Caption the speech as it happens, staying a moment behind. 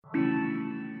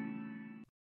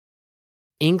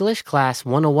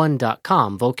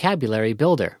EnglishClass101.com Vocabulary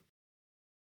Builder.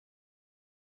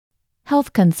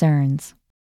 Health concerns.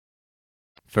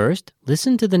 First,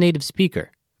 listen to the native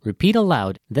speaker. Repeat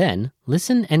aloud, then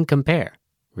listen and compare.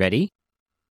 Ready?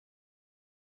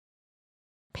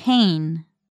 Pain,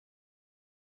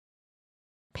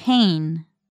 pain.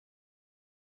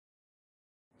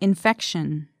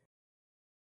 Infection,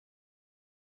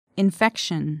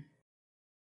 infection.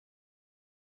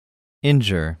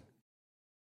 Injure,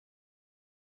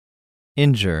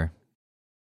 injure.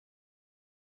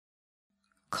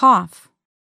 Cough,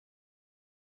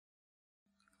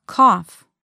 cough.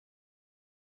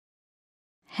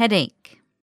 Headache,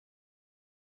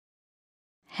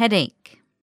 headache.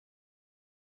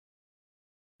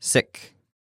 Sick,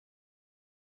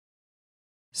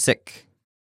 sick.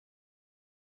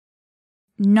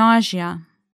 Nausea,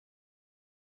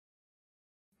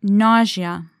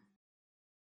 nausea.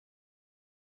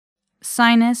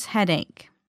 Sinus headache,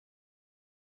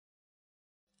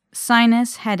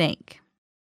 sinus headache.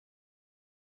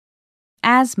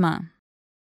 Asthma,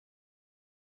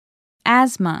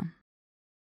 asthma.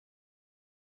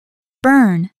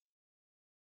 Burn,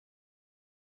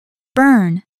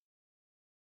 burn.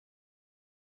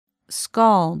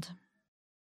 Scald,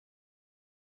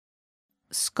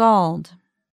 scald.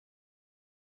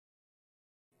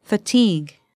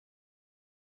 Fatigue,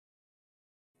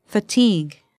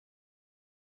 fatigue.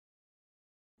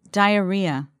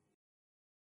 Diarrhea,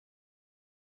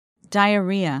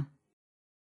 diarrhea.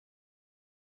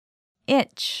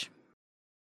 Itch,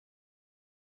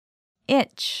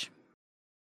 itch.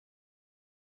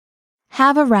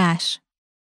 Have a rash,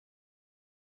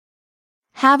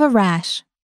 have a rash.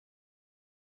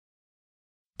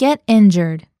 Get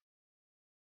injured,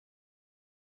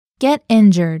 get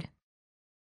injured.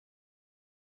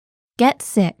 Get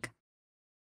sick,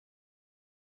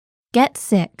 get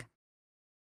sick.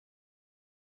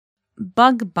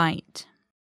 Bug bite,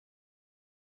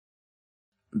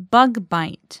 bug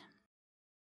bite.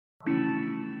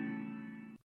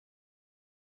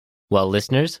 Well,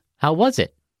 listeners, how was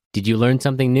it? Did you learn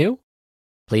something new?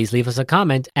 Please leave us a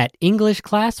comment at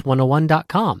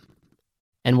EnglishClass101.com.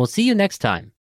 And we'll see you next time.